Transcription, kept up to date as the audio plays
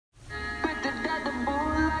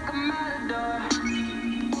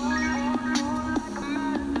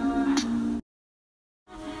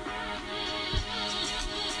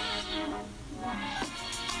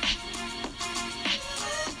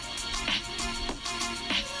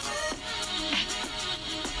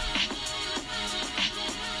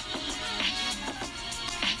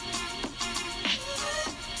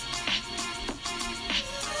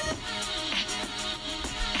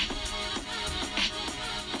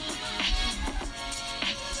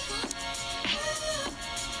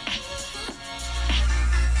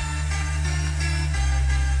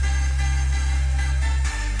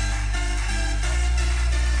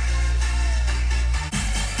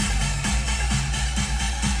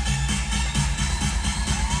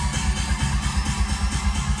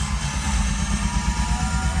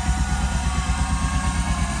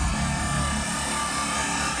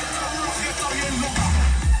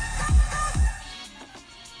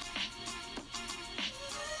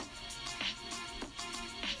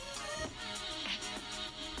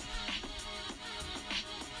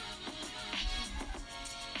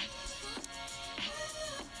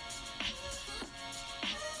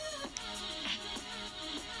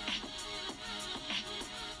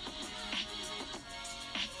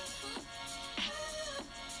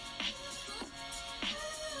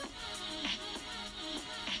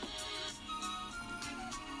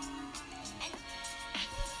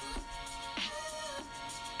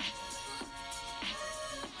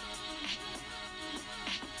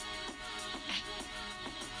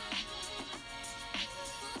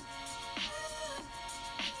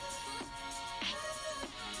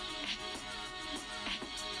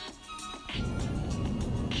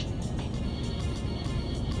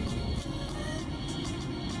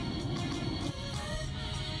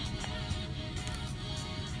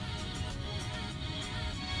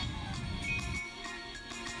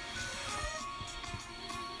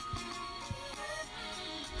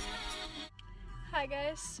Hi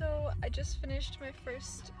guys, so I just finished my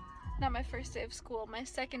not my first day of school, my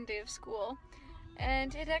second day of school,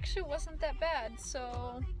 and it actually wasn't that bad.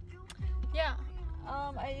 So yeah,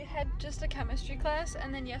 I had just a chemistry class,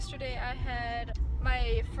 and then yesterday I had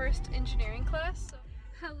my first engineering class. So,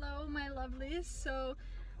 hello my lovelies. So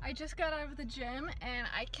I just got out of the gym and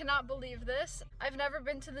I cannot believe this. I've never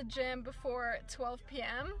been to the gym before 12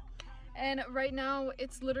 p.m. and right now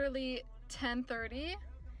it's literally 10:30.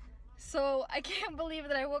 So I can't believe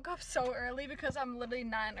that I woke up so early because I'm literally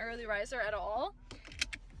not an early riser at all.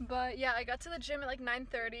 But yeah, I got to the gym at like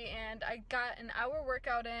 9:30 and I got an hour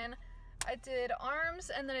workout in. I did arms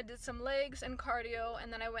and then I did some legs and cardio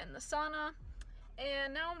and then I went in the sauna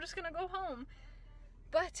and now I'm just gonna go home.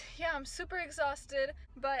 But yeah, I'm super exhausted.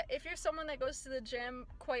 But if you're someone that goes to the gym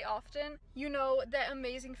quite often, you know that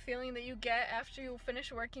amazing feeling that you get after you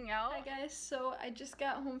finish working out. Hi guys, so I just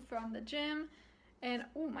got home from the gym. And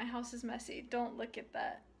oh, my house is messy. Don't look at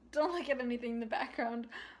that. Don't look at anything in the background.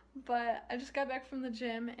 But I just got back from the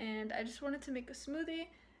gym and I just wanted to make a smoothie.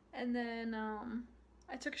 And then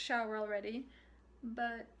I took a shower already.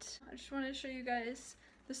 But I just wanted to show you guys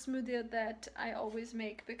the smoothie that I always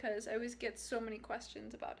make because I always get so many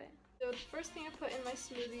questions about it. So the first thing I put in my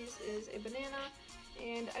smoothies is a banana.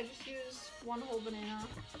 And I just use one whole banana.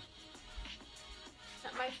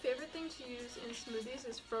 My favorite thing to use in smoothies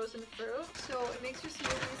is frozen fruit, so it makes your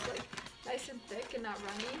smoothies like nice and thick and not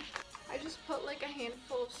runny. I just put like a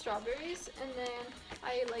handful of strawberries, and then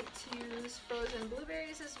I like to use frozen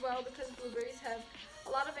blueberries as well because blueberries have a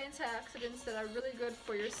lot of antioxidants that are really good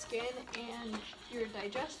for your skin and your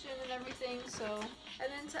digestion and everything. So, and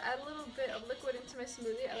then to add a little bit of liquid into my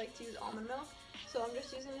smoothie, I like to use almond milk. So I'm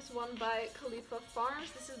just using this one by Khalifa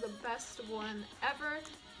Farms. This is the best one ever.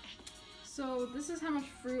 So this is how much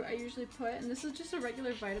fruit I usually put, and this is just a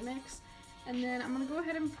regular Vitamix. And then I'm gonna go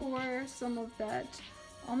ahead and pour some of that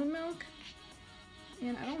almond milk.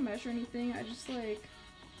 And I don't measure anything, I just like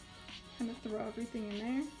kind of throw everything in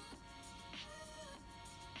there.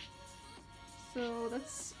 So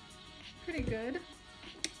that's pretty good.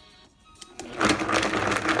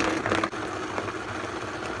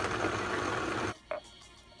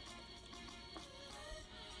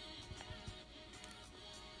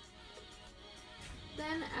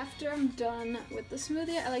 Then after I'm done with the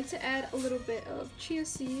smoothie, I like to add a little bit of chia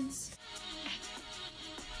seeds.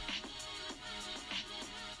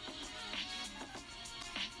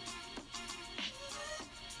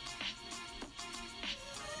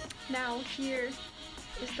 Now here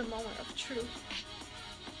is the moment of truth.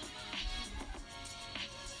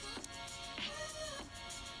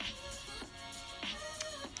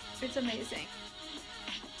 It's amazing.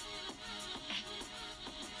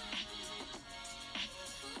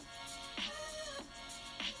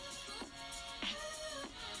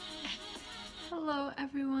 Hello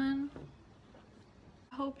everyone.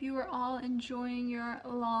 Hope you are all enjoying your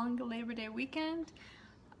long Labor Day weekend.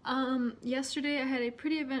 Yesterday I had a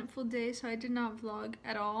pretty eventful day, so I did not vlog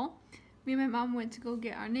at all. Me and my mom went to go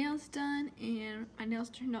get our nails done and my nails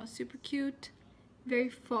turned out super cute. Very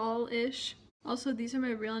fall-ish. Also, these are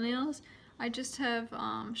my real nails. I just have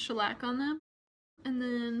shellac on them. And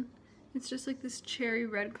then it's just like this cherry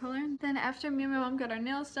red color. Then after me and my mom got our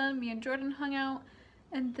nails done, me and Jordan hung out.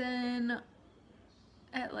 And then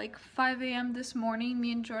at like 5 a.m. this morning,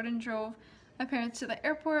 me and Jordan drove my parents to the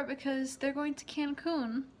airport because they're going to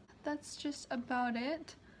Cancun. That's just about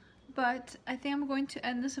it. But I think I'm going to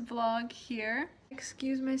end this vlog here.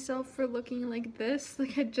 Excuse myself for looking like this,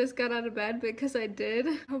 like I just got out of bed, because I did.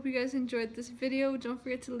 Hope you guys enjoyed this video. Don't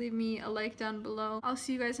forget to leave me a like down below. I'll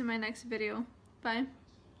see you guys in my next video. Bye.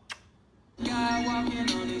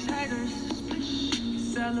 Walking on these haters,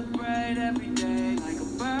 celebrate every day like a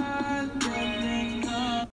bird.